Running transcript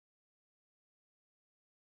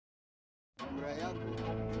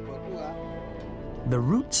The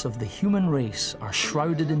roots of the human race are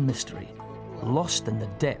shrouded in mystery, lost in the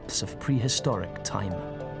depths of prehistoric time.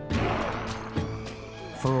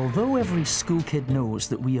 For although every school kid knows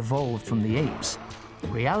that we evolved from the apes, the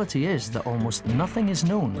reality is that almost nothing is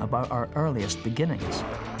known about our earliest beginnings.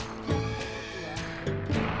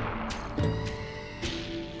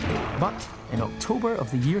 But in October of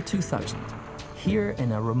the year 2000, here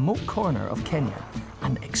in a remote corner of Kenya,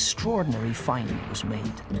 an extraordinary find was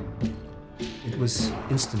made. It was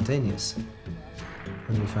instantaneous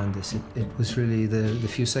when we found this. It was really the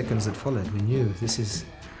few seconds that followed. We knew this is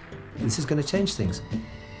going to change things.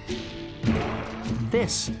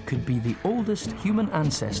 This could be the oldest human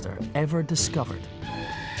ancestor ever discovered.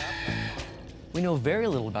 We know very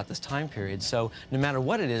little about this time period, so no matter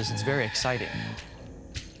what it is, it's very exciting.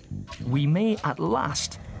 We may at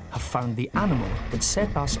last have found the animal that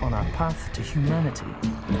set us on our path to humanity.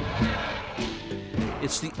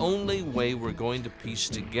 It's the only way we're going to piece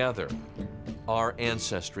together our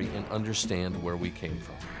ancestry and understand where we came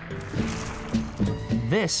from.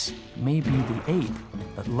 This may be the ape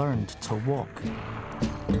that learned to walk.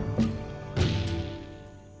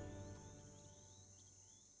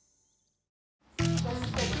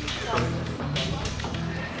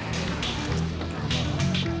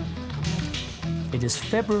 It is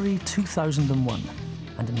February 2001,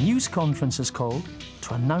 and a news conference is called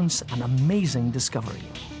to announce an amazing discovery.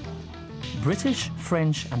 British,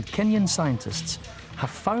 French, and Kenyan scientists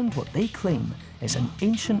have found what they claim is an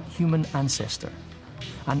ancient human ancestor,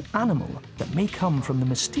 an animal that may come from the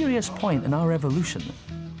mysterious point in our evolution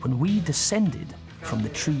when we descended from the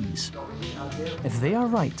trees. If they are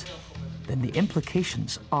right, then the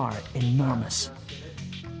implications are enormous.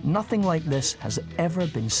 Nothing like this has ever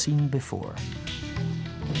been seen before.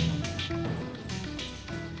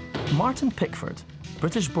 Martin Pickford,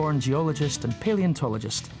 British-born geologist and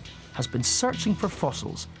paleontologist, has been searching for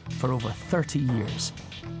fossils for over 30 years.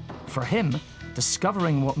 For him,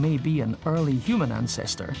 discovering what may be an early human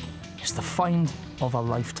ancestor is the find of a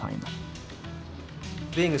lifetime.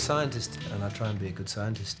 Being a scientist, and I try and be a good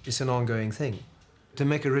scientist, it's an ongoing thing. To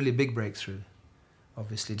make a really big breakthrough,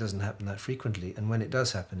 obviously doesn't happen that frequently, and when it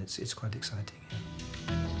does happen, it's quite exciting.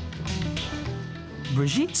 Yeah.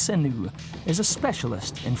 Brigitte Senut is a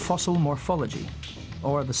specialist in fossil morphology,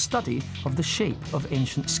 or the study of the shape of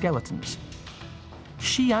ancient skeletons.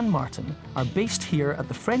 She and Martin are based here at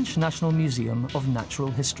the French National Museum of Natural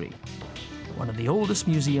History, one of the oldest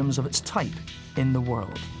museums of its type in the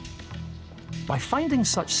world. By finding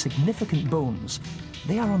such significant bones,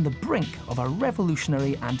 they are on the brink of a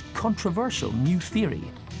revolutionary and controversial new theory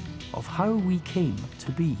of how we came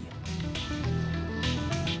to be.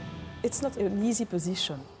 It's not an easy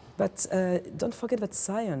position, but don't forget that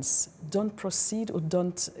science don't proceed or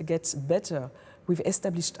don't get better with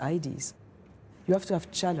established ideas. You have to have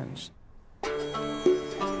challenge.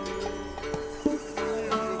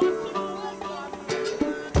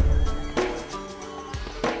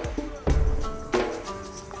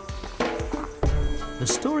 The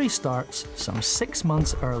story starts some 6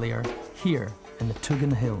 months earlier here in the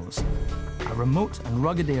Tugen Hills, a remote and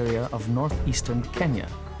rugged area of northeastern Kenya,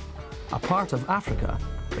 a part of Africa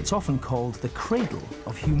that's often called the cradle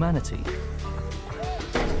of humanity.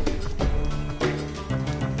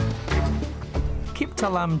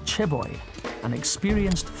 Kiptalam Cheboy, an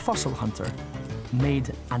experienced fossil hunter,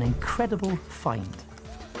 made an incredible find.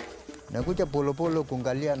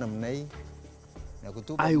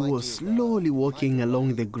 I was slowly walking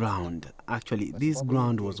along the ground. Actually, this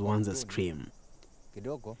ground was once a stream.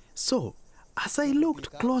 So, as I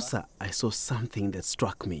looked closer, I saw something that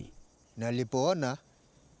struck me.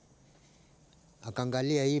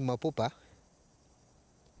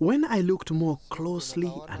 When I looked more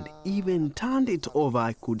closely and even turned it over,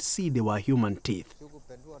 I could see they were human teeth.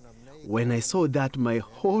 When I saw that, my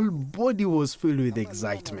whole body was filled with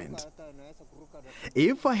excitement.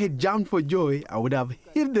 If I had jumped for joy, I would have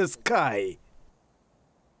hit the sky.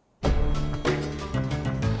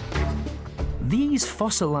 These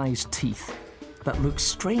fossilized teeth that look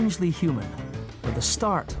strangely human were the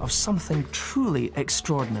start of something truly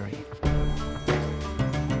extraordinary.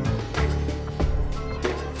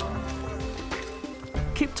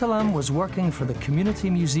 Kiptalam was working for the Community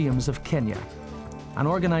Museums of Kenya, an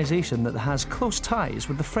organization that has close ties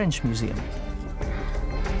with the French Museum.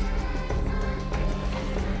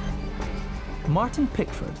 Martin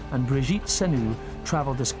Pickford and Brigitte Senut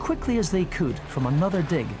traveled as quickly as they could from another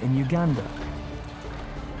dig in Uganda.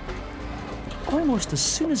 Almost as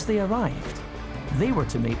soon as they arrived, they were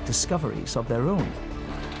to make discoveries of their own.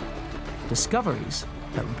 Discoveries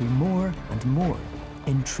that would be more and more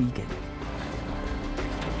intriguing.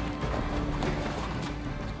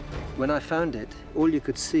 When I found it, all you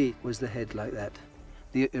could see was the head like that.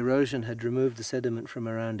 The erosion had removed the sediment from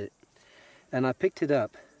around it. And I picked it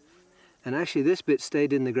up, and actually this bit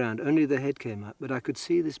stayed in the ground, only the head came up, but I could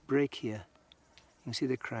see this break here. You can see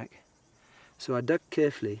the crack. So I dug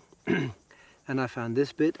carefully, and I found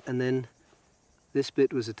this bit, and then this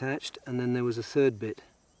bit was attached, and then there was a third bit.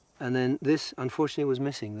 And then this, unfortunately, was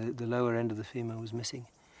missing. The lower end of the femur was missing.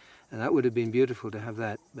 And that would have been beautiful to have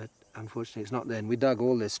that, but unfortunately it's not there. And we dug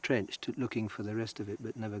all this trench looking for the rest of it,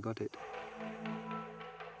 but never got it.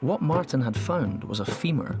 What Martin had found was a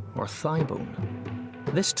femur, or thigh bone.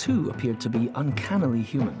 This too appeared to be uncannily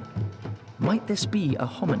human. Might this be a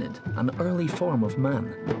hominid, an early form of man?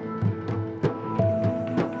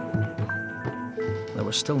 There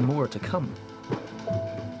was still more to come.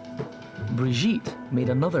 Brigitte made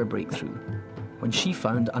another breakthrough when she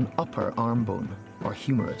found an upper arm bone, or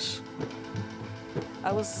humerus.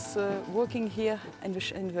 I was walking here in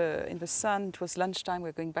the sun. It was lunchtime. We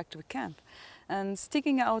were going back to the camp. And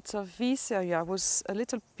sticking out of this area was a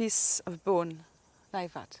little piece of bone,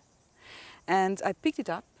 like that. And I picked it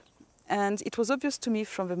up, and it was obvious to me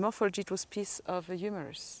from the morphology it was a piece of a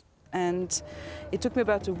humerus. And it took me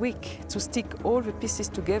about a week to stick all the pieces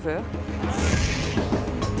together.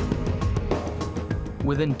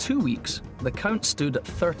 Within 2 weeks, the count stood at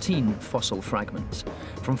 13 fossil fragments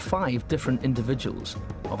from 5 different individuals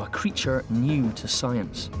of a creature new to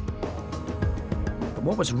science. But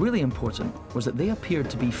what was really important was that they appeared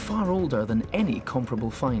to be far older than any comparable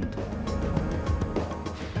find.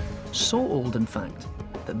 So old, in fact,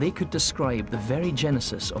 that they could describe the very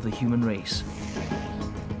genesis of the human race,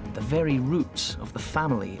 the very roots of the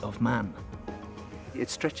family of man. It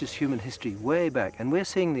stretches human history way back, and we're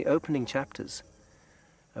seeing the opening chapters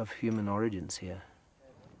of human origins here.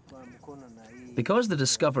 Because the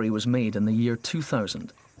discovery was made in the year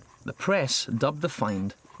 2000, the press dubbed the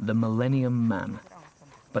find the Millennium Man,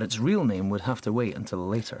 but its real name would have to wait until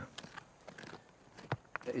later.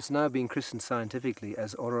 It's now being christened scientifically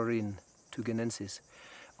as Ororin tugenensis.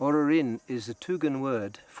 Ororin is a Tugen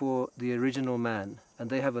word for the original man, and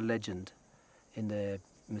they have a legend in their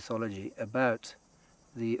mythology about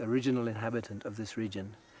the original inhabitant of this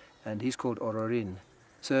region, and he's called Ororin.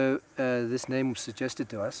 So this name was suggested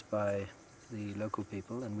to us by the local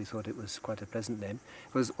people, and we thought it was quite a pleasant name,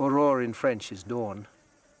 because aurore in French is dawn,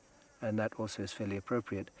 and that also is fairly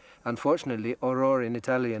appropriate. Unfortunately, aurore in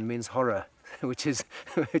Italian means horror, which is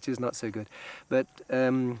not so good. But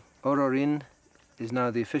Ororin is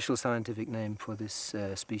now the official scientific name for this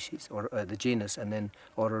species, or the genus, and then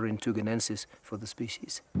Ororin tugenensis for the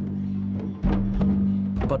species.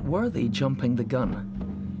 But were they jumping the gun?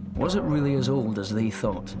 Was it really as old as they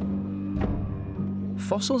thought?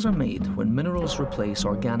 Fossils are made when minerals replace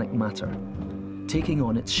organic matter, taking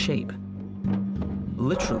on its shape,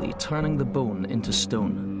 literally turning the bone into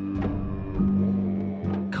stone.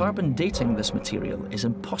 Carbon dating this material is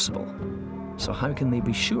impossible, so how can they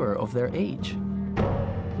be sure of their age?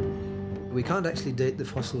 We can't actually date the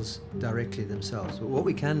fossils directly themselves, but what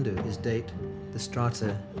we can do is date the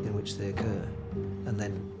strata in which they occur, and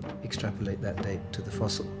then extrapolate that date to the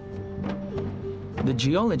fossil. The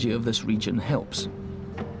geology of this region helps.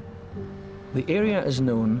 The area is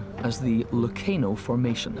known as the Lucano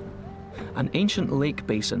Formation, an ancient lake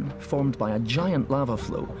basin formed by a giant lava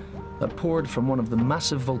flow that poured from one of the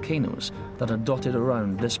massive volcanoes that are dotted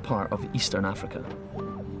around this part of eastern Africa.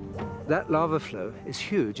 That lava flow is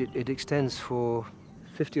huge. It extends for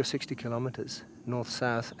 50 or 60 kilometers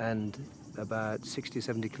north-south and about 60 or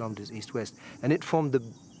 70 kilometers east-west. And it formed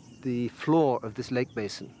the floor of this lake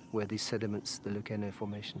basin where these sediments, the Lucano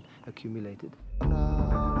Formation, accumulated.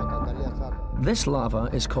 This lava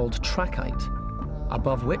is called trachyte,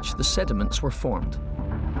 above which the sediments were formed.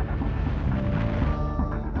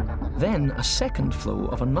 Then a second flow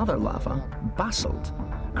of another lava, basalt,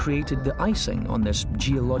 created the icing on this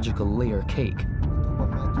geological layer cake.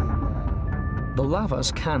 The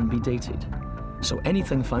lavas can be dated, so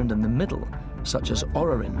anything found in the middle, such as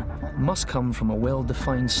Ororin, must come from a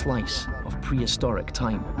well-defined slice of prehistoric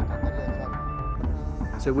time.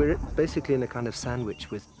 So we're basically in a kind of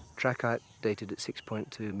sandwich with trachyte dated at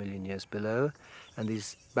 6.2 million years below, and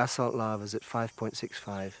these basalt lavas at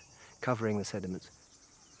 5.65, covering the sediments.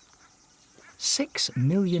 6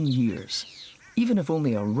 million years, even if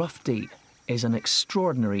only a rough date, is an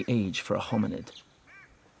extraordinary age for a hominid.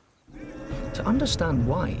 To understand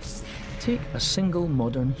why, take a single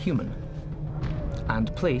modern human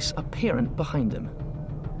and place a parent behind him,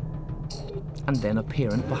 and then a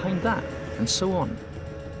parent behind that, and so on.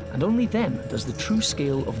 And only then does the true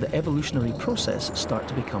scale of the evolutionary process start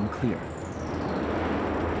to become clear.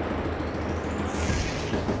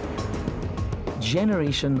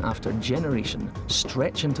 generation after generation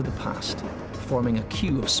stretch into the past, forming a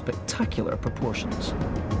queue of spectacular proportions.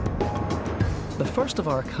 The first of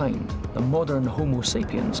our kind, the modern Homo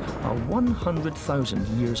sapiens, are 100,000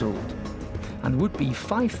 years old, and would be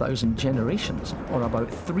 5,000 generations, or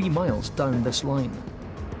about 3 miles down this line.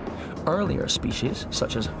 Earlier species,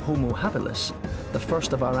 such as Homo habilis, the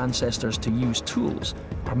first of our ancestors to use tools,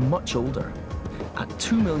 are much older, at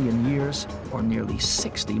 2 million years, or nearly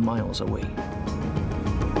 60 miles away.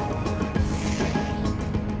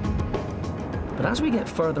 But as we get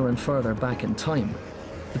further and further back in time,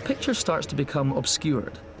 the picture starts to become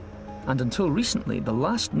obscured. And until recently, the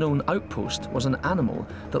last known outpost was an animal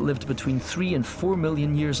that lived between 3 and 4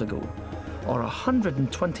 million years ago, or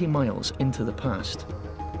 120 miles into the past.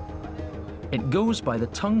 It goes by the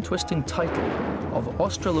tongue-twisting title of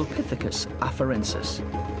Australopithecus afarensis.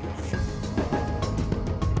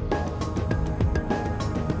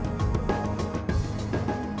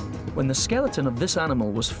 When the skeleton of this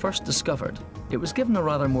animal was first discovered, it was given a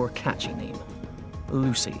rather more catchy name,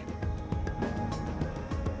 Lucy.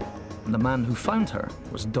 And the man who found her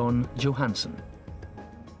was Don Johansen.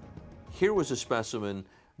 Here was a specimen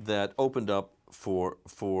that opened up for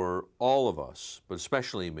all of us, but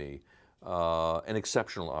especially me, an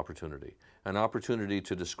exceptional opportunity. An opportunity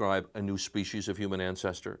to describe a new species of human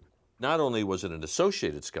ancestor. Not only was it an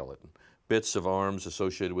associated skeleton, bits of arms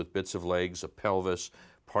associated with bits of legs, a pelvis,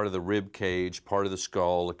 part of the rib cage, part of the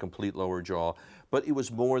skull, a complete lower jaw, but it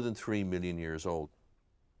was more than 3 million years old.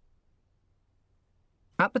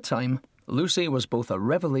 At the time, Lucy was both a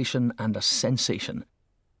revelation and a sensation.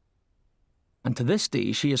 And to this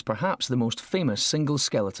day, she is perhaps the most famous single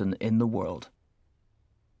skeleton in the world.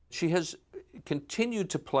 She has continued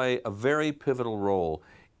to play a very pivotal role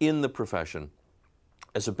in the profession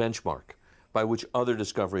as a benchmark by which other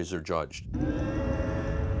discoveries are judged.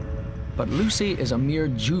 But Lucy is a mere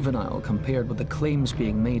juvenile compared with the claims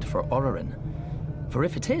being made for Orrorin. For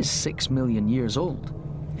if it is 6 million years old,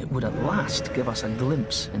 it would at last give us a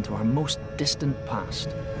glimpse into our most distant past.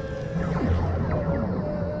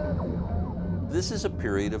 This is a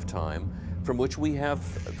period of time from which we have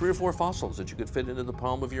 3 or 4 fossils that you could fit into the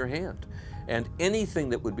palm of your hand. And anything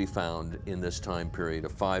that would be found in this time period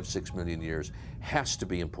of 5-6 million years has to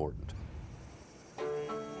be important.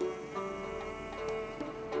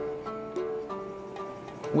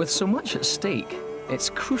 With so much at stake, it's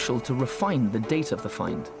crucial to refine the date of the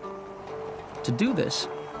find. To do this,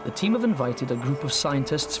 the team have invited a group of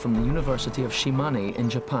scientists from the University of Shimane in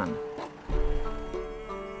Japan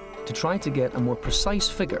to try to get a more precise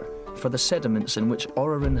figure for the sediments in which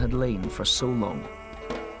Orrorin had lain for so long.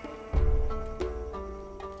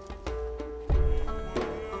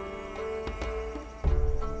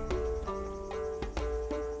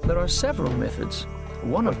 There are several methods,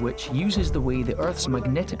 one of which uses the way the Earth's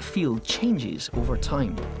magnetic field changes over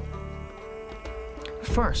time.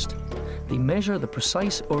 First, they measure the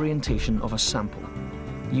precise orientation of a sample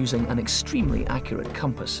using an extremely accurate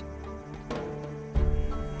compass.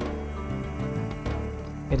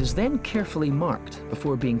 It is then carefully marked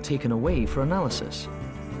before being taken away for analysis.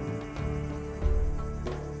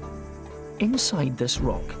 Inside this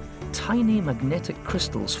rock, tiny magnetic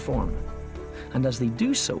crystals form, and as they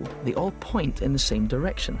do so, they all point in the same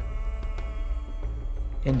direction,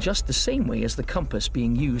 in just the same way as the compass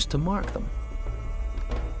being used to mark them.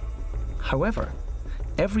 However,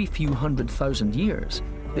 every few 100,000 years,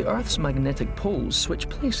 the Earth's magnetic poles switch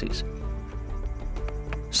places.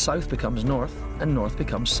 South becomes north, and north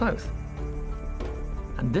becomes south.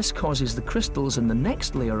 And this causes the crystals in the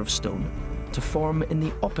next layer of stone to form in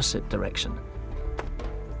the opposite direction.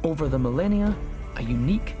 Over the millennia, a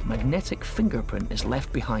unique magnetic fingerprint is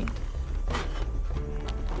left behind.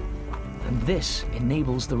 And this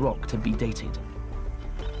enables the rock to be dated.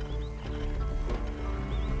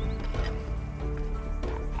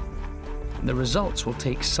 The results will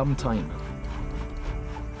take some time.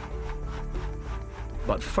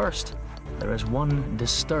 But first, there is one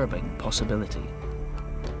disturbing possibility.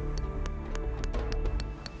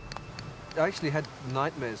 I actually had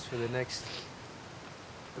nightmares for the next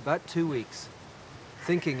about 2 weeks,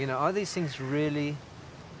 thinking, you know, are these things really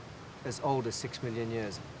as old as 6 million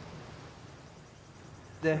years?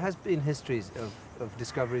 There has been histories of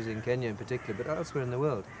discoveries in Kenya in particular, but elsewhere in the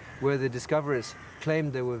world, where the discoverers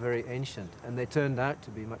claimed they were very ancient, and they turned out to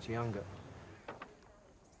be much younger.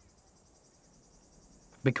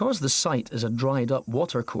 Because the site is a dried-up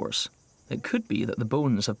watercourse, it could be that the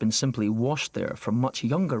bones have been simply washed there from much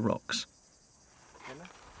younger rocks.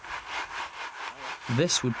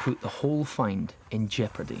 This would put the whole find in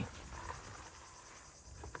jeopardy.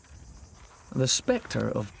 The spectre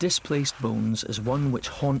of displaced bones is one which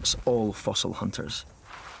haunts all fossil hunters.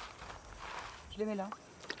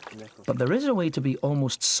 But there is a way to be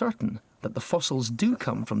almost certain that the fossils do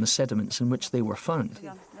come from the sediments in which they were found.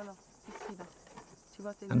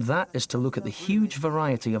 And that is to look at the huge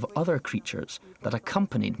variety of other creatures that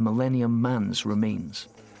accompanied Millennium Man's remains.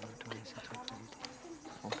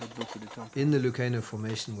 In the Lucano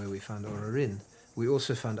Formation where we found Ororin, we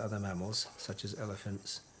also found other mammals, such as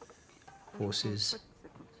elephants, horses,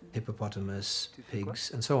 hippopotamus,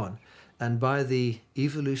 pigs, and so on. And by the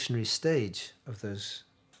evolutionary stage of those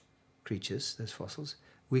creatures, those fossils,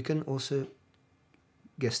 we can also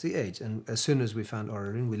guess the age. And as soon as we found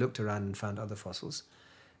Ororin, we looked around and found other fossils.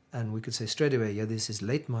 And we could say straight away, yeah, this is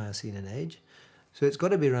late Miocene in age. So it's got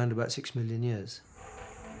to be around about 6 million years.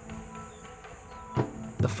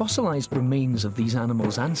 The fossilized remains of these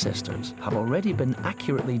animals' ancestors have already been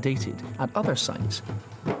accurately dated at other sites.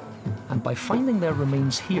 And by finding their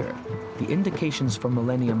remains here, the indications for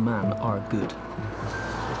Millennium Man are good.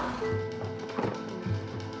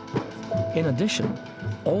 In addition,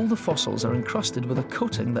 all the fossils are encrusted with a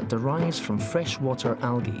coating that derives from freshwater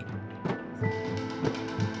algae.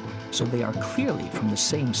 So they are clearly from the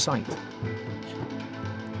same site.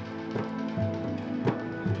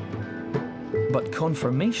 But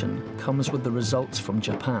confirmation comes with the results from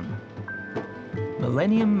Japan.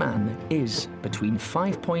 Millennium Man is between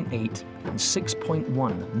 5.8 and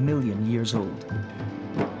 6.1 million years old.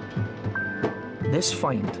 This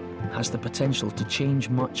find has the potential to change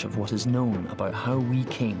much of what is known about how we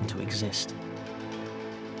came to exist.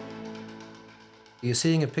 You're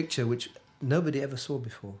seeing a picture which nobody ever saw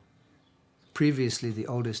before. Previously, the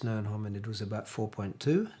oldest known hominid was about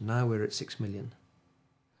 4.2. Now we're at 6 million.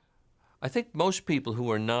 I think most people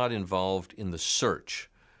who are not involved in the search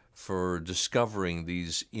for discovering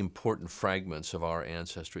these important fragments of our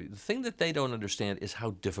ancestry, the thing that they don't understand is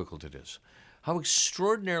how difficult it is. How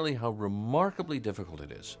extraordinarily, how remarkably difficult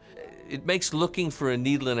it is. It makes looking for a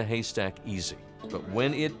needle in a haystack easy, but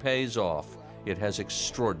when it pays off, it has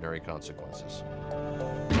extraordinary consequences.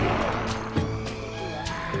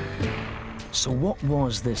 So what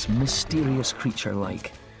was this mysterious creature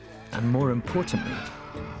like? And more importantly,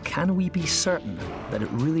 can we be certain that it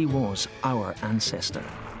really was our ancestor?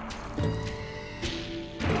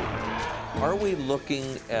 Are we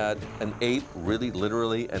looking at an ape, really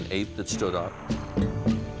literally an ape that stood up?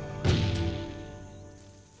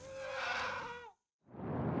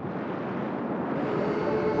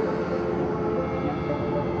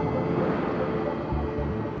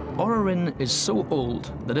 Ororin is so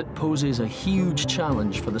old that it poses a huge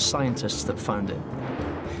challenge for the scientists that found it,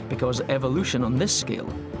 because evolution on this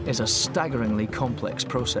scale is a staggeringly complex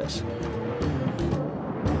process.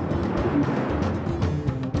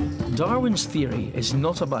 Darwin's theory is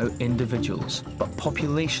not about individuals, but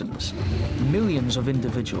populations, millions of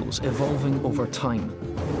individuals evolving over time.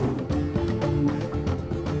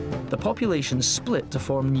 The populations split to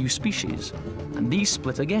form new species, and these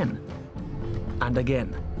split again, and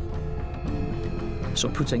again. So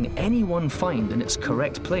putting any one find in its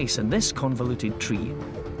correct place in this convoluted tree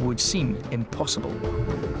would seem impossible.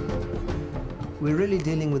 We're really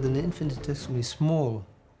dealing with an infinitesimally small,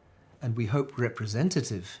 and we hope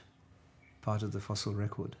representative, part of the fossil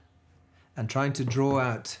record, and trying to draw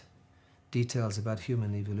out details about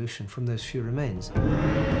human evolution from those few remains.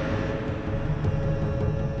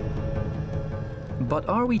 But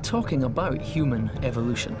are we talking about human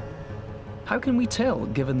evolution? How can we tell,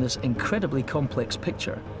 given this incredibly complex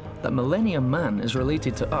picture, that Millennium Man is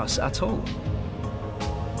related to us at all?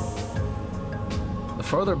 The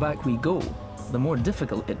further back we go, the more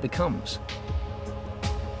difficult it becomes.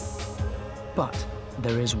 But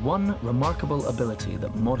there is one remarkable ability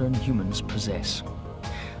that modern humans possess.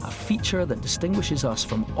 A feature that distinguishes us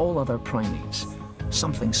from all other primates.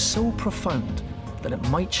 Something so profound that it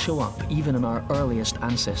might show up even in our earliest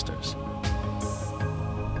ancestors.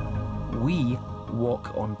 We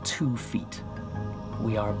walk on 2 feet.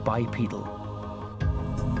 We are bipedal.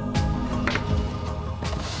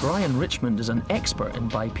 Brian Richmond is an expert in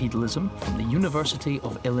bipedalism from the University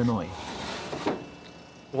of Illinois.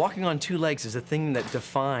 Walking on 2 legs is a thing that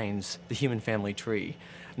defines the human family tree.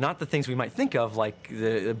 Not the things we might think of, like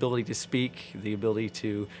the ability to speak, the ability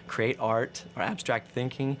to create art, or abstract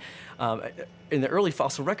thinking. In the early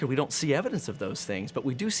fossil record, we don't see evidence of those things, but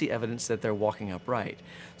we do see evidence that they're walking upright.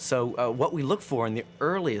 So what we look for in the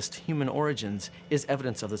earliest human origins is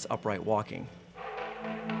evidence of this upright walking.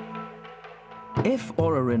 If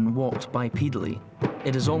Orrorin walked bipedally,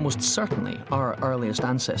 it is almost certainly our earliest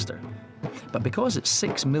ancestor. But because it's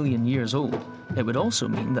 6 million years old, it would also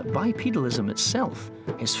mean that bipedalism itself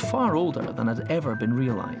is far older than had ever been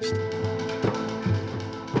realized.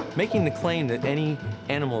 Making the claim that any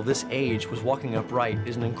animal this age was walking upright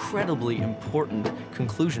is an incredibly important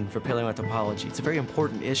conclusion for paleoanthropology. It's a very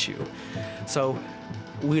important issue. So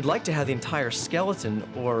we'd like to have the entire skeleton,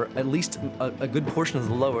 or at least a good portion of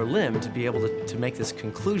the lower limb, to be able to make this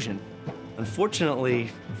conclusion.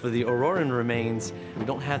 Unfortunately, for the Orrorin remains, we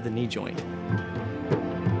don't have the knee joint.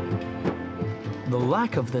 The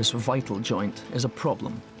lack of this vital joint is a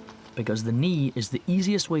problem, because the knee is the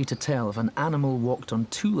easiest way to tell if an animal walked on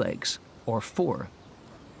 2 legs or 4.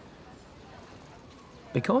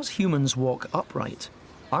 Because humans walk upright,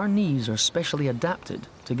 our knees are specially adapted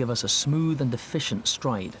to give us a smooth and efficient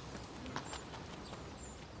stride.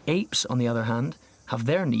 Apes, on the other hand, have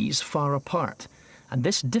their knees far apart, and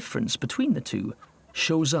this difference between the two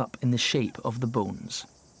shows up in the shape of the bones.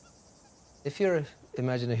 If you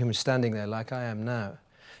imagine a human standing there like I am now,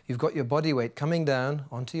 you've got your body weight coming down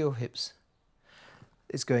onto your hips.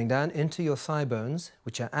 It's going down into your thigh bones,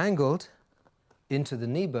 which are angled into the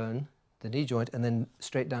knee bone, the knee joint, and then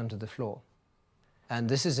straight down to the floor. And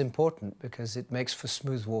this is important because it makes for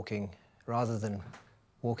smooth walking rather than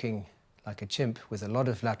walking like a chimp with a lot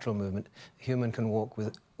of lateral movement. A human can walk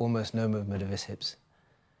with almost no movement of his hips.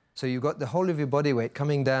 So you've got the whole of your body weight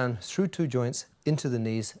coming down through 2 joints into the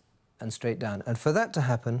knees and straight down. And for that to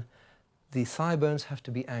happen, the thigh bones have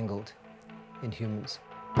to be angled in humans.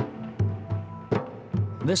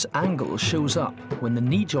 This angle shows up when the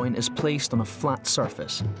knee joint is placed on a flat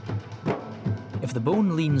surface. If the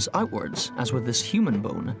bone leans outwards, as with this human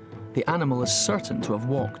bone, the animal is certain to have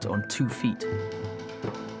walked on 2 feet.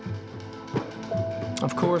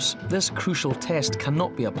 Of course, this crucial test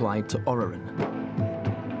cannot be applied to Orrorin.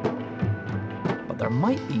 But there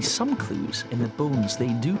might be some clues in the bones they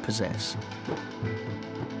do possess.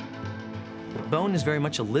 Bone is very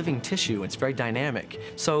much a living tissue. It's very dynamic.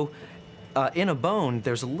 So in a bone,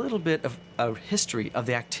 there's a little bit of a history of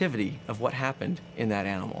the activity of what happened in that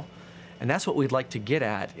animal. And that's what we'd like to get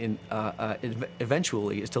at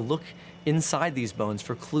eventually, is to look inside these bones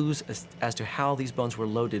for clues as to how these bones were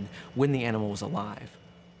loaded when the animal was alive.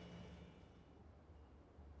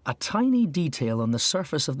 A tiny detail on the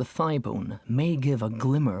surface of the thigh bone may give a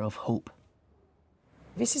glimmer of hope.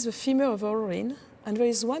 This is the femur of Orrorin, and there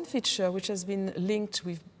is one feature which has been linked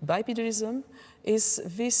with bipedalism, is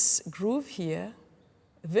this groove here,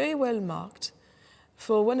 very well marked,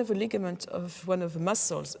 for one of the ligaments of one of the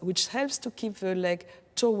muscles, which helps to keep the leg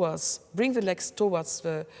towards, bring the legs towards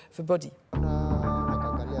the body.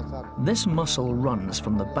 This muscle runs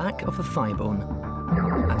from the back of the thigh bone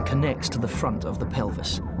and connects to the front of the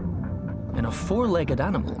pelvis. In a 4-legged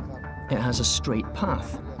animal, it has a straight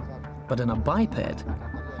path, but in a biped,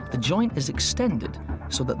 the joint is extended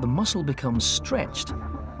so that the muscle becomes stretched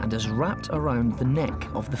and is wrapped around the neck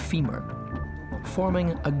of the femur,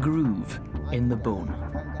 forming a groove in the bone.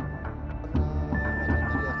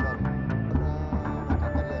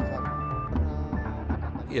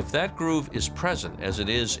 If that groove is present, as it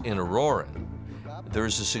is in Orrorin,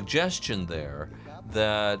 there's a suggestion there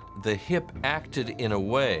that the hip acted in a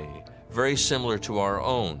way very similar to our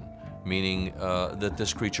own, meaning that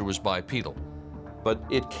this creature was bipedal. But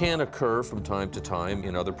it can occur from time to time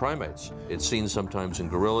in other primates. It's seen sometimes in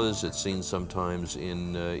gorillas, it's seen sometimes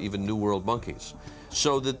in even New World monkeys.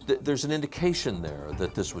 So that there's an indication there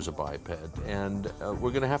that this was a biped, and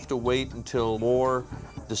we're going to have to wait until more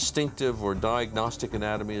distinctive or diagnostic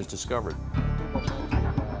anatomy is discovered.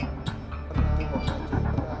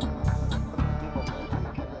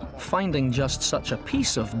 Finding just such a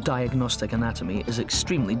piece of diagnostic anatomy is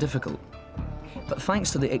extremely difficult. But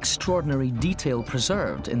thanks to the extraordinary detail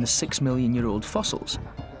preserved in the 6-million-year-old fossils,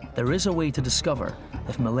 there is a way to discover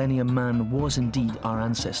if Millennium Man was indeed our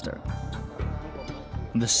ancestor.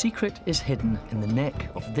 The secret is hidden in the neck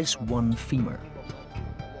of this one femur.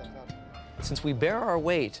 Since we bear our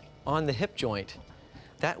weight on the hip joint,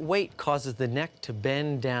 that weight causes the neck to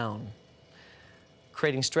bend down,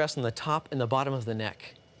 creating stress on the top and the bottom of the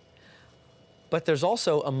neck. But there's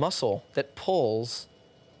also a muscle that pulls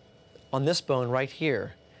on this bone right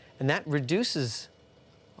here, and that reduces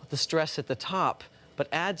the stress at the top, but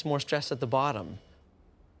adds more stress at the bottom.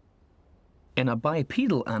 In a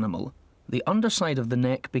bipedal animal, the underside of the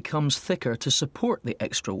neck becomes thicker to support the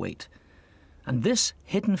extra weight, and this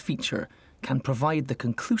hidden feature can provide the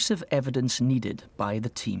conclusive evidence needed by the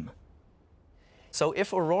team. So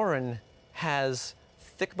if Orrorin has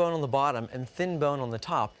thick bone on the bottom and thin bone on the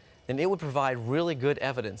top, then it would provide really good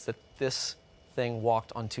evidence that this thing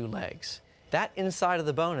walked on two legs. That inside of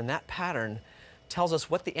the bone and that pattern tells us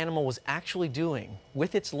what the animal was actually doing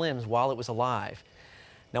with its limbs while it was alive.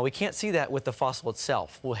 Now, we can't see that with the fossil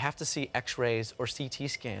itself. We'll have to see X-rays or CT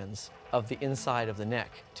scans of the inside of the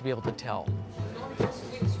neck to be able to tell.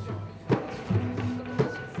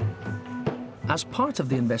 As part of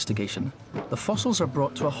the investigation, the fossils are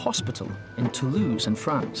brought to a hospital in Toulouse in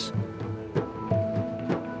France.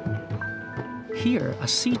 Here, a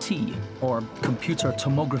CT, or computer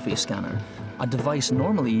tomography scanner, a device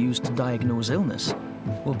normally used to diagnose illness,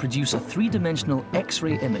 will produce a three-dimensional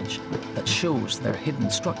X-ray image that shows their hidden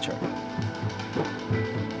structure.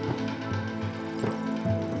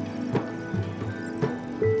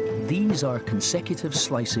 These are consecutive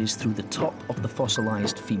slices through the top of the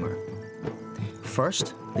fossilized femur.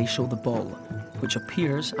 First, they show the ball, which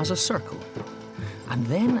appears as a circle. And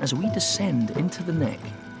then, as we descend into the neck,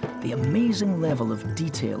 the amazing level of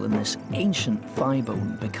detail in this ancient thigh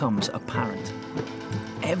bone becomes apparent.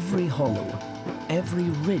 Every hollow, every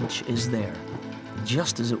ridge is there,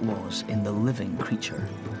 just as it was in the living creature.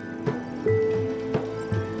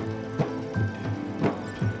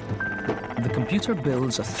 The computer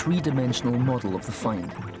builds a three-dimensional model of the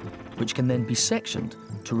find, which can then be sectioned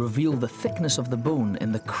to reveal the thickness of the bone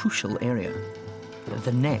in the crucial area,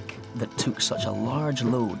 the neck that took such a large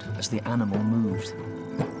load as the animal moved.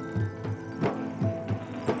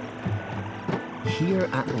 Here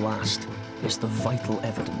at last is the vital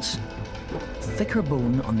evidence. Thicker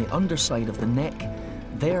bone on the underside of the neck,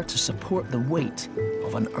 there to support the weight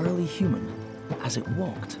of an early human as it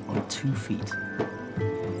walked on 2 feet.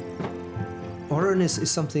 Orroriness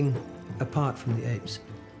is something apart from the apes.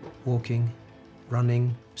 Walking,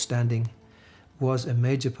 running, standing was a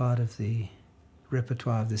major part of the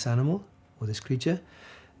repertoire of this animal, or this creature,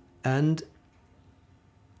 and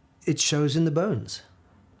it shows in the bones.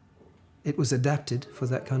 It was adapted for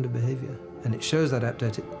that kind of behavior, and it shows that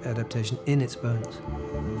adaptation in its bones.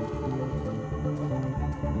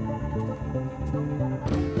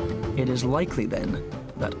 It is likely then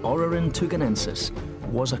that Orrorin tugenensis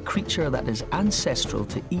was a creature that is ancestral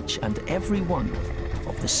to each and every one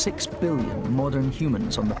of the 6 billion modern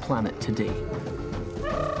humans on the planet today.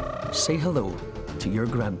 Say hello to your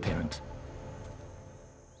grandparent.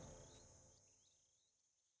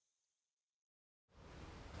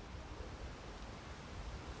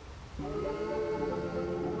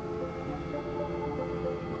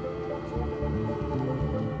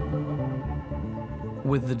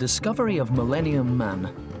 With the discovery of Millennium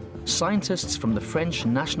Man, scientists from the French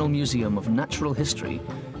National Museum of Natural History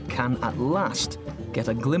can at last get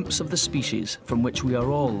a glimpse of the species from which we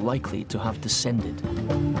are all likely to have descended.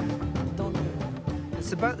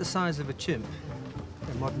 It's about the size of a chimp,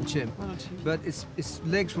 a modern chimp, but its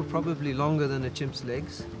legs were probably longer than a chimp's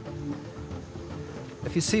legs.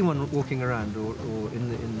 If you see one walking around or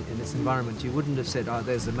in its environment, you wouldn't have said, "Ah,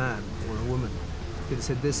 there's a man or a woman." You'd have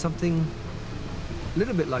said, "There's something a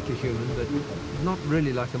little bit like a human, but not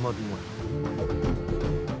really like a modern one."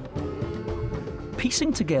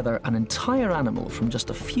 Piecing together an entire animal from just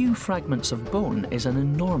a few fragments of bone is an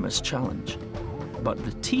enormous challenge, but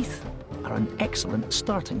the teeth are an excellent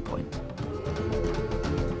starting point.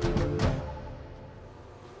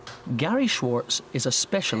 Gary Schwartz is a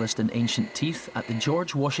specialist in ancient teeth at the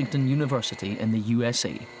George Washington University in the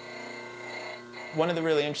USA. One of the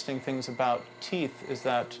really interesting things about teeth is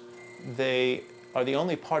that they are the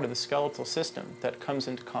only part of the skeletal system that comes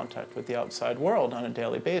into contact with the outside world on a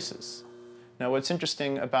daily basis. Now, what's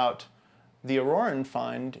interesting about the Orrorin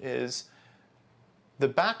find is the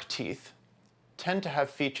back teeth tend to have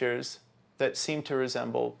features that seem to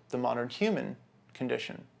resemble the modern human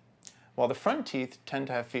condition, while the front teeth tend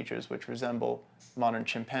to have features which resemble modern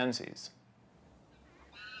chimpanzees.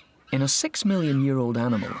 In a 6 million year old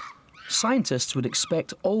animal, scientists would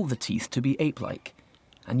expect all the teeth to be ape-like,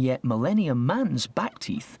 and yet Millennium Man's back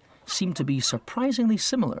teeth seem to be surprisingly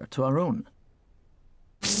similar to our own.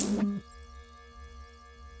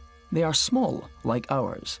 They are small, like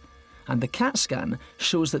ours, and the CAT scan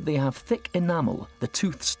shows that they have thick enamel, the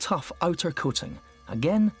tooth's tough outer coating,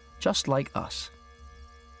 again, just like us.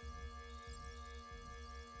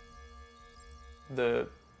 The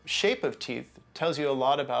shape of teeth tells you a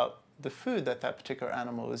lot about the food that that particular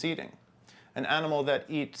animal is eating. An animal that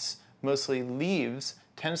eats mostly leaves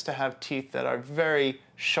tends to have teeth that are very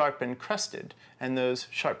sharp and crusted, and those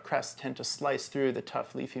sharp crests tend to slice through the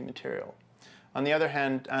tough leafy material. On the other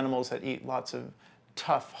hand, animals that eat lots of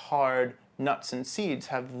tough, hard nuts and seeds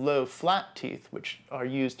have low, flat teeth, which are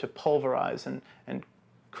used to pulverize and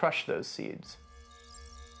crush those seeds.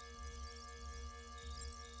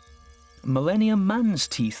 Millennium Man's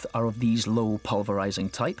teeth are of these low pulverizing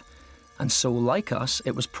type, and so, like us,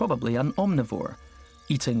 it was probably an omnivore,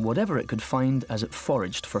 eating whatever it could find as it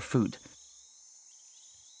foraged for food.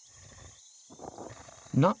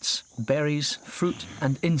 Nuts, berries, fruit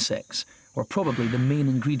and insects were probably the main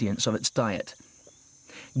ingredients of its diet.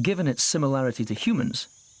 Given its similarity to humans,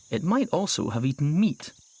 it might also have eaten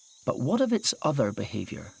meat. But what of its other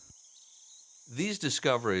behavior? These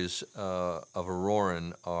discoveries of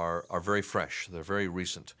aurorin are very fresh. They're very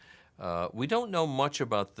recent. We don't know much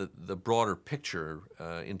about the broader picture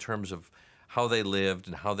in terms of how they lived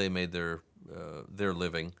and how they made their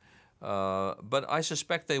living. But I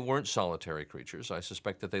suspect they weren't solitary creatures. I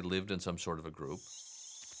suspect that they lived in some sort of a group,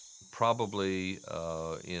 probably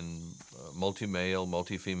in multi-male,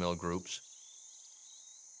 multi-female groups.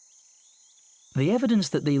 The evidence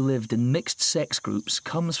that they lived in mixed-sex groups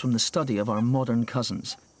comes from the study of our modern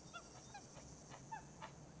cousins.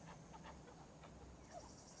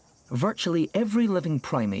 Virtually every living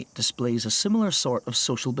primate displays a similar sort of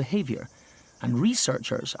social behavior, and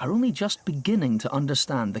researchers are only just beginning to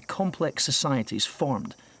understand the complex societies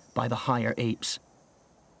formed by the higher apes.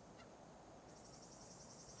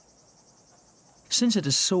 Since it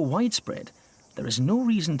is so widespread, there is no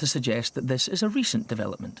reason to suggest that this is a recent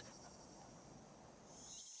development.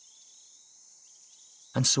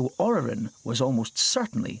 And so aurorin was almost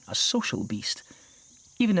certainly a social beast,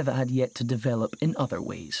 even if it had yet to develop in other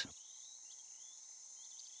ways.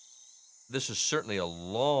 This is certainly a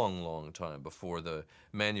long, long time before the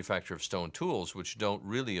manufacture of stone tools, which don't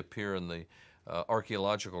really appear in the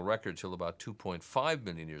archaeological record till about 2.5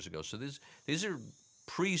 million years ago. So these are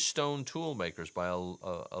pre-stone tool makers by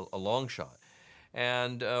a long shot.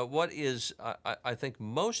 And what is, I think,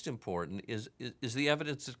 most important is the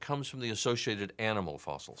evidence that comes from the associated animal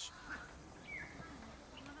fossils.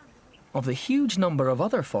 Of the huge number of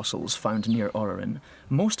other fossils found near aurorin,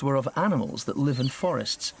 most were of animals that live in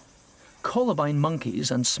forests. Columbine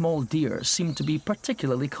monkeys and small deer seemed to be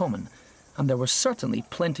particularly common, and there was certainly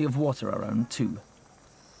plenty of water around too.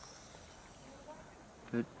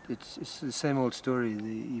 But it's the same old story.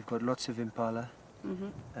 You've got lots of impala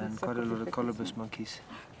and quite a lot of colobus monkeys.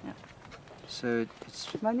 Yeah. So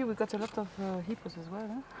it's... Mind you, we got a lot of hippos as well,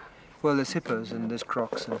 huh? Well, there's hippos and there's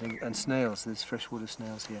crocs and snails. There's freshwater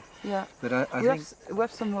snails here. Yeah. But I we think... we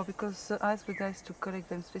have some more because I asked the guys to collect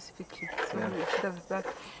them specifically. So Yeah. we should have it back.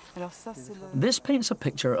 Alors ça, c'est le... This paints a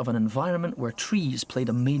picture of an environment where trees played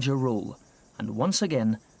a major role, and once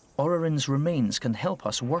again, aurorin's remains can help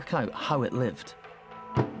us work out how it lived.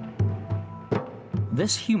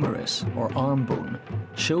 This humerus, or arm bone,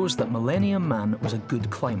 shows that Millennium Man was a good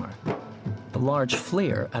climber. The large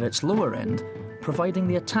flare at its lower end providing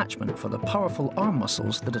the attachment for the powerful arm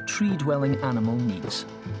muscles that a tree-dwelling animal needs.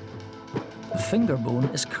 The finger bone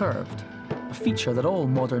is curved, a feature that all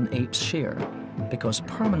modern apes share, because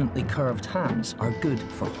permanently curved hands are good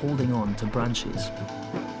for holding on to branches.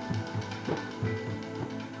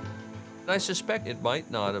 I suspect it might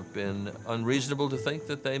not have been unreasonable to think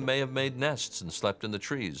that they may have made nests and slept in the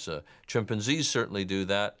trees. Chimpanzees certainly do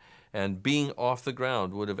that, and being off the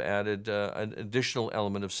ground would have added an additional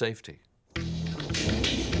element of safety.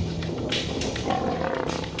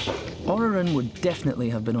 Aurorin would definitely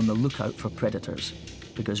have been on the lookout for predators,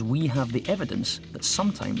 because we have the evidence that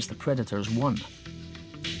sometimes the predators won.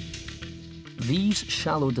 These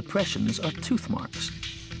shallow depressions are tooth marks,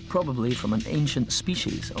 probably from an ancient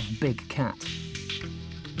species of big cat.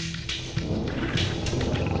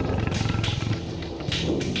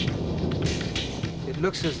 It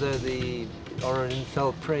looks as though the aurorin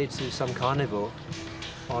fell prey to some carnivore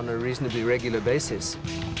on a reasonably regular basis.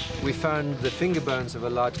 We found the finger bones of a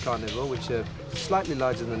large carnivore, which are slightly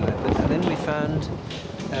larger than leopard, and then we found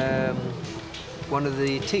one of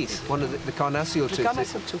the teeth, one of the carnassial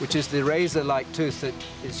tooth, which is the razor-like tooth that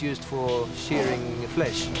is used for shearing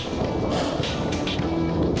flesh.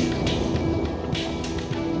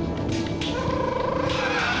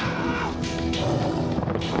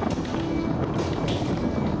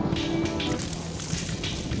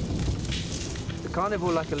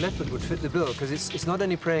 Carnivore like a leopard would fit the bill because it's not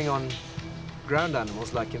only preying on ground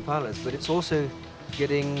animals like impalas, but it's also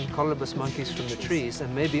getting colobus monkeys from the trees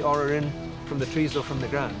and maybe aurorin from the trees or from the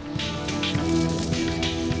ground.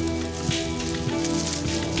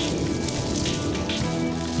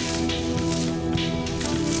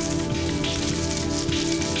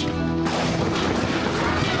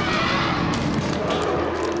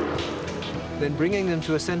 Then bringing them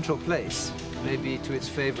to a central place, maybe to its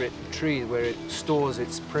favorite tree where it stores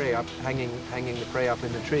its prey up, hanging the prey up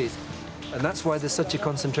in the trees. And that's why there's such a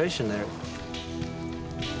concentration there.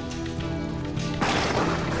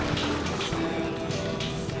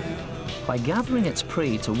 By gathering its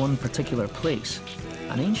prey to one particular place,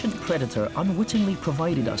 an ancient predator unwittingly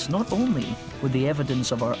provided us not only with the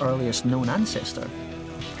evidence of our earliest known ancestor,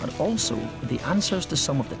 but also with the answers to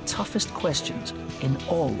some of the toughest questions in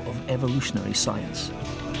all of evolutionary science.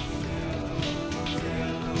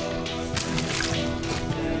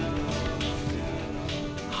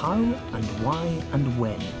 How and why and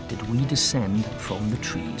when did we descend from the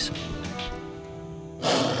trees?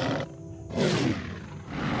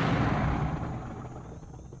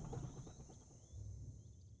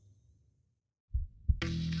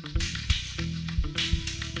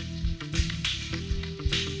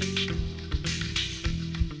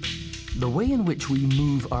 The way in which we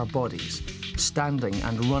move our bodies, standing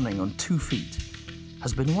and running on 2 feet,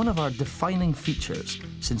 has been one of our defining features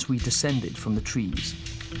since we descended from the trees.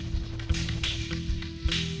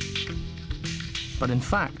 But in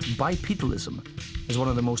fact, bipedalism is one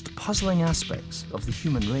of the most puzzling aspects of the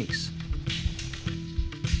human race.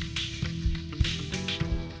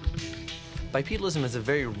 Bipedalism is a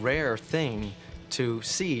very rare thing to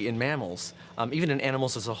see in mammals, even in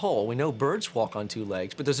animals as a whole. We know birds walk on 2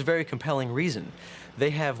 legs, but there's a very compelling reason.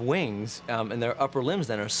 They have wings, and their upper limbs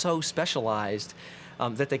then are so specialized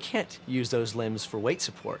that they can't use those limbs for weight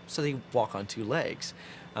support, so they walk on 2 legs.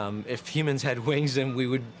 If humans had wings, then we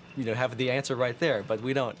would have the answer right there, but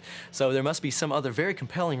we don't. So there must be some other very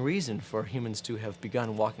compelling reason for humans to have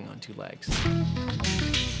begun walking on 2 legs.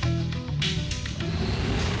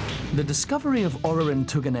 The discovery of Orrorin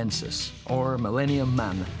tugenensis, or Millennium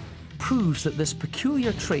Man, proves that this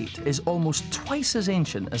peculiar trait is almost twice as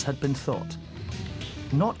ancient as had been thought.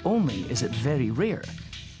 Not only is it very rare,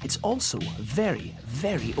 it's also very,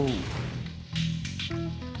 very old.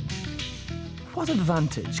 What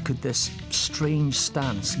advantage could this strange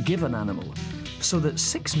stance give an animal so that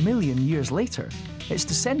 6 million years later, its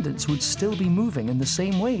descendants would still be moving in the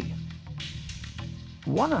same way?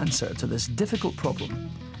 One answer to this difficult problem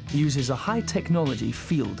uses a high-technology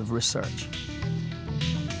field of research.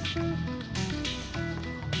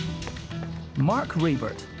 Mark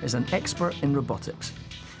Raybert is an expert in robotics,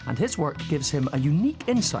 and his work gives him a unique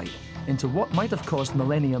insight into what might have caused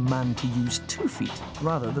Millennium Man to use 2 feet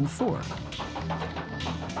rather than 4.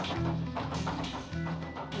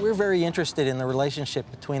 We're very interested in the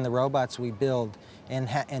relationship between the robots we build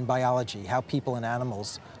and biology, how people and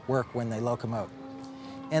animals work when they locomote.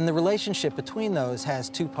 And the relationship between those has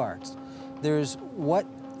 2 parts. There's what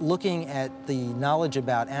looking at the knowledge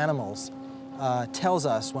about animals tells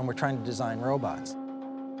us when we're trying to design robots.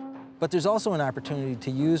 But there's also an opportunity to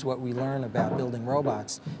use what we learn about building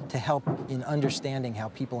robots to help in understanding how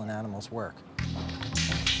people and animals work.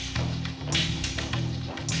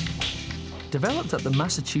 Developed at the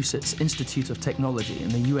Massachusetts Institute of Technology in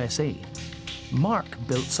the USA, Mark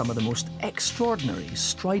built some of the most extraordinary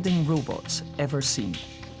striding robots ever seen,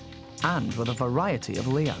 and with a variety of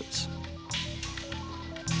layouts.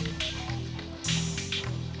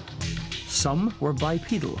 Some were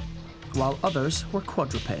bipedal, while others were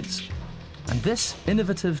quadrupeds. And this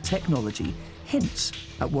innovative technology hints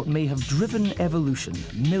at what may have driven evolution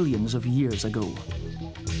millions of years ago.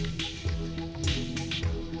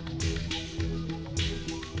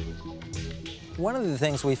 One of the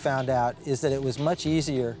things we found out is that it was much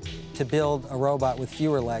easier to build a robot with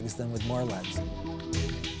fewer legs than with more legs.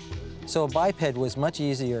 So a biped was much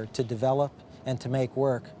easier to develop and to make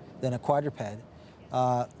work than a quadruped,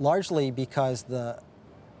 largely because the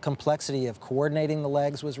complexity of coordinating the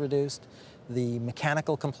legs was reduced, the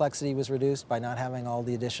mechanical complexity was reduced by not having all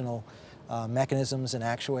the additional mechanisms and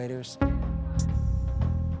actuators.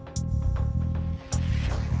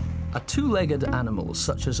 A 2-legged animal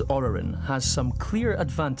such as Orrorin has some clear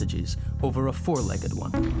advantages over a 4-legged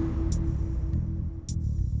one.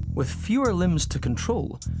 With fewer limbs to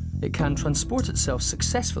control, it can transport itself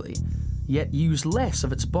successfully, yet use less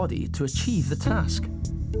of its body to achieve the task.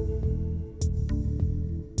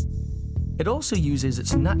 It also uses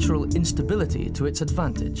its natural instability to its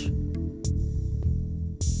advantage.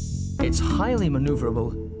 It's highly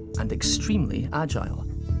maneuverable and extremely agile.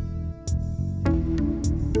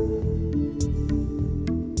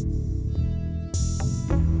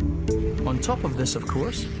 On top of this, of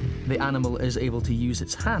course, the animal is able to use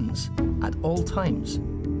its hands at all times.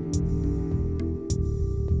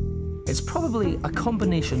 It's probably a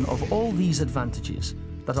combination of all these advantages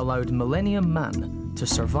that allowed Millennium Man to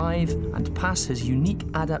survive and pass his unique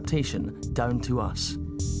adaptation down to us.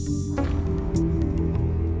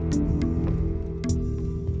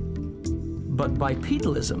 But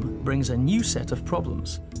bipedalism brings a new set of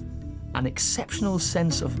problems. An exceptional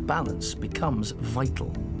sense of balance becomes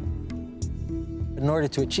vital. But in order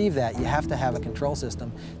to achieve that, you have to have a control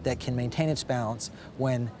system that can maintain its balance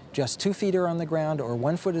when just 2 feet are on the ground or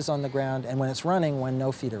 1 foot is on the ground, and when it's running when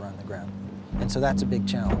no feet are on the ground. And so that's a big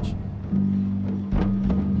challenge.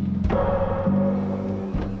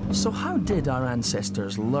 So how did our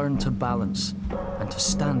ancestors learn to balance and to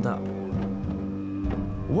stand up?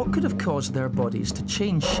 What could have caused their bodies to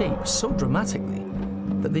change shape so dramatically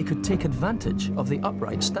that they could take advantage of the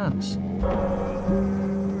upright stance?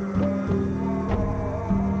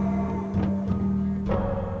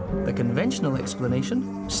 The conventional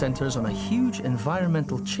explanation centers on a huge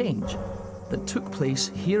environmental change that took place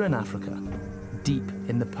here in Africa, deep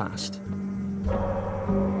in the past.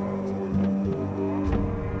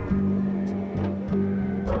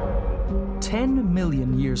 10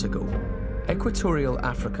 million years ago, equatorial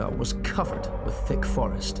Africa was covered with thick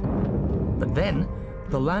forest. But then,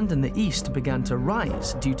 the land in the east began to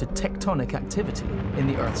rise due to tectonic activity in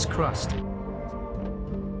the Earth's crust.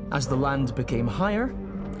 As the land became higher,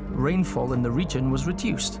 rainfall in the region was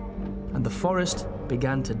reduced, and the forest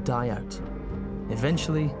began to die out,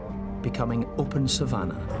 eventually becoming open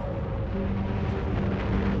savanna.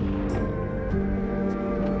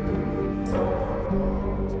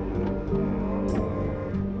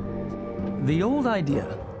 The old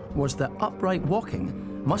idea was that upright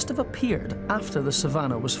walking must have appeared after the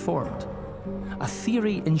savanna was formed, a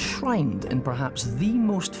theory enshrined in perhaps the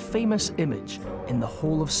most famous image in the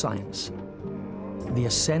whole of science, the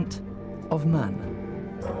ascent of man.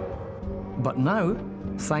 But now,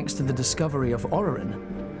 thanks to the discovery of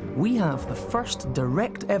Orrorin, we have the first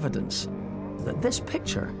direct evidence that this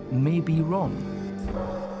picture may be wrong.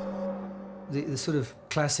 The sort of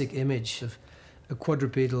classic image of a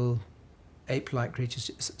quadrupedal ape-like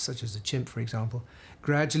creatures, such as the chimp, for example,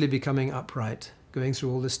 gradually becoming upright, going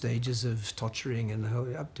through all the stages of tottering and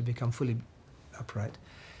up to become fully upright.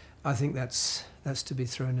 I think that's to be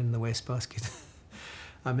thrown in the wastebasket.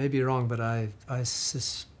 I may be wrong, but I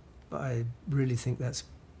really think that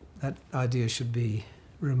idea should be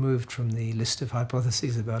removed from the list of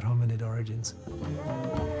hypotheses about hominid origins.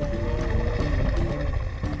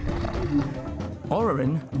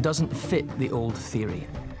 Orrorin doesn't fit the old theory.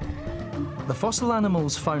 The fossil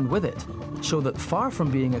animals found with it show that far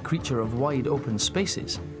from being a creature of wide open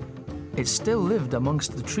spaces, it still lived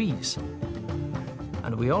amongst the trees.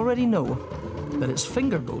 And we already know that its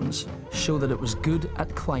finger bones show that it was good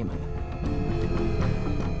at climbing.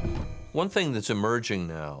 One thing that's emerging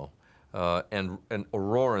now, and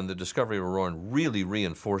Orrorin, the discovery of Orrorin really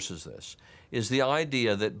reinforces this, is the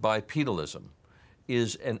idea that bipedalism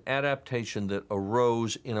is an adaptation that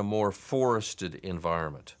arose in a more forested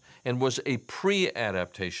environment and was a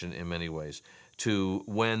pre-adaptation in many ways to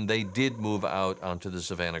when they did move out onto the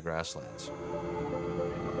savanna grasslands.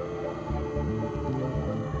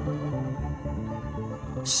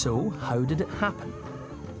 So how did it happen?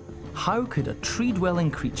 How could a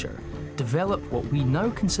tree-dwelling creature develop what we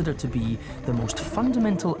now consider to be the most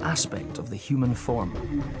fundamental aspect of the human form?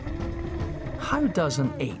 How does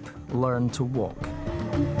an ape learn to walk?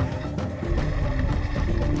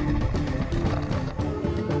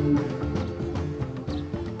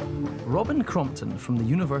 Robin Crompton from the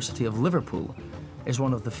University of Liverpool is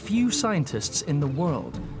one of the few scientists in the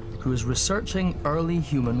world who is researching early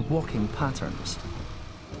human walking patterns.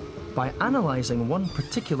 By analysing one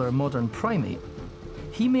particular modern primate,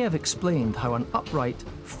 he may have explained how an upright,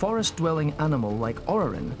 forest-dwelling animal like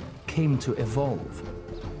Orrorin came to evolve.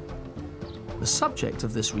 The subject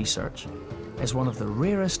of this research is one of the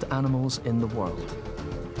rarest animals in the world,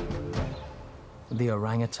 the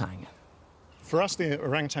orangutan. For us, the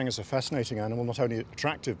orangutan is a fascinating animal, not only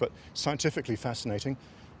attractive, but scientifically fascinating,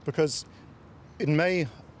 because it may,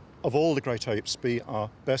 of all the great apes, be our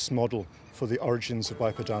best model for the origins of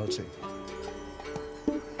bipedality.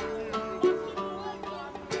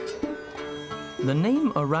 The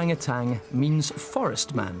name orangutan means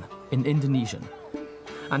forest man in Indonesian.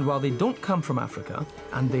 And while they don't come from Africa,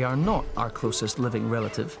 and they are not our closest living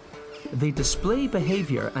relative, they display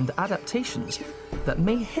behavior and adaptations that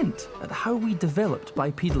may hint at how we developed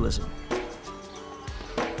bipedalism.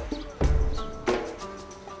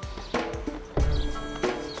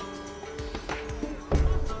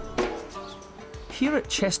 Here at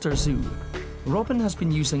Chester Zoo, Robin has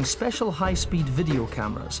been using special high-speed video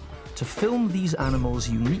cameras to film these animals'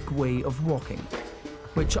 unique way of walking,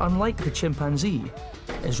 which, unlike the chimpanzee,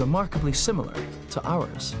 is remarkably similar to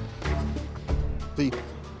ours. The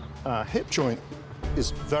hip joint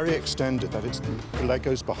is very extended, that the leg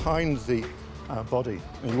goes behind the body,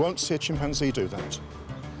 and you won't see a chimpanzee do that.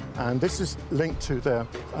 And this is linked to their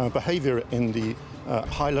behavior in the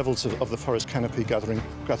high levels of the forest canopy,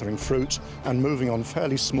 gathering fruit and moving on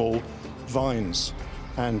fairly small vines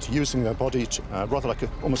and using their body to, rather like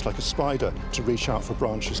almost like a spider, to reach out for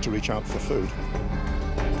branches, to reach out for food.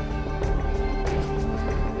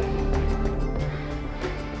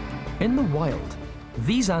 In the wild,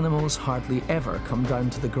 these animals hardly ever come down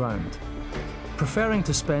to the ground, preferring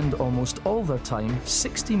to spend almost all their time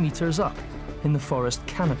 60 meters up in the forest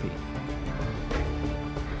canopy.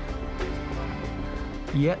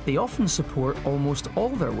 Yet they often support almost all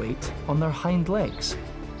their weight on their hind legs,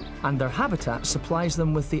 and their habitat supplies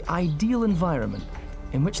them with the ideal environment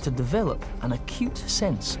in which to develop an acute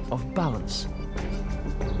sense of balance.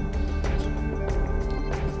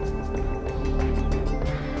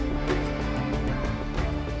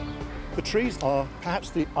 The trees are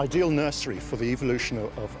perhaps the ideal nursery for the evolution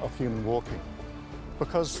of human walking,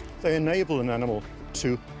 because they enable an animal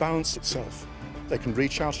to balance itself. They can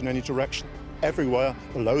reach out in any direction. Everywhere,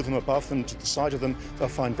 below them, above them, to the side of them, they'll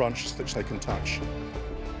find branches which they can touch.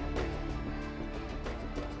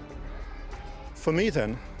 For me,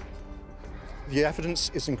 then, the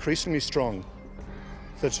evidence is increasingly strong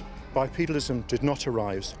that bipedalism did not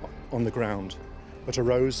arise on the ground, but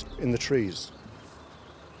arose in the trees.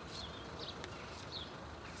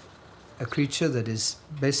 A creature that is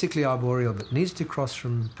basically arboreal but needs to cross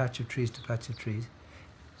from patch of trees to patch of trees.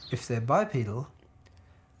 If they're bipedal,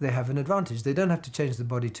 they have an advantage. They don't have to change the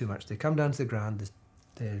body too much. They come down to the ground,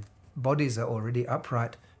 their bodies are already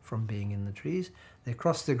upright from being in the trees. They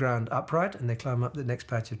cross the ground upright and they climb up the next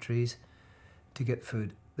patch of trees to get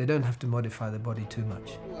food. They don't have to modify their body too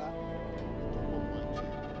much.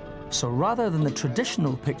 So rather than the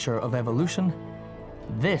traditional picture of evolution,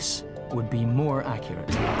 this would be more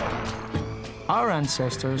accurate. Our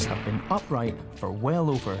ancestors have been upright for well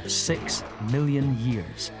over 6 million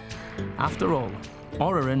years. After all,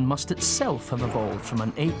 Orrorin must itself have evolved from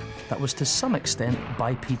an ape that was to some extent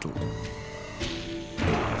bipedal.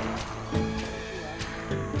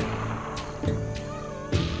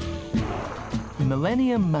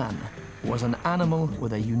 Millennium Man was an animal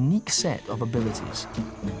with a unique set of abilities.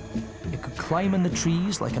 It could climb in the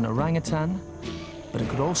trees like an orangutan, but it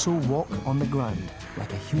could also walk on the ground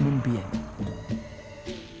like a human being.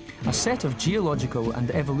 A set of geological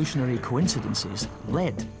and evolutionary coincidences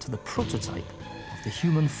led to the prototype of the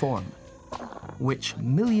human form, which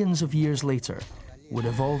millions of years later would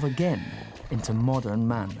evolve again into modern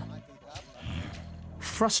man.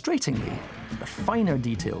 Frustratingly, the finer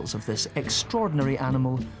details of this extraordinary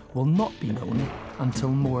animal will not be known until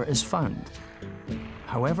more is found.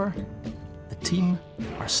 However, the team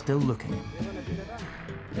are still looking.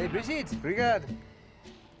 Hey Brigitte, regarde.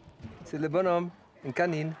 C'est le bonhomme, une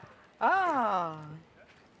canine. Ah!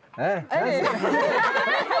 Hein?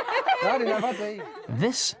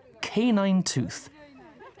 This canine tooth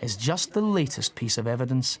is just the latest piece of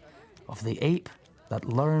evidence of the ape that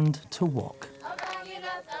learned to walk.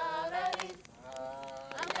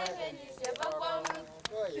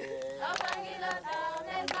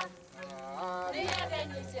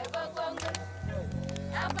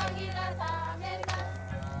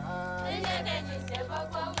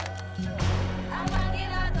 Abang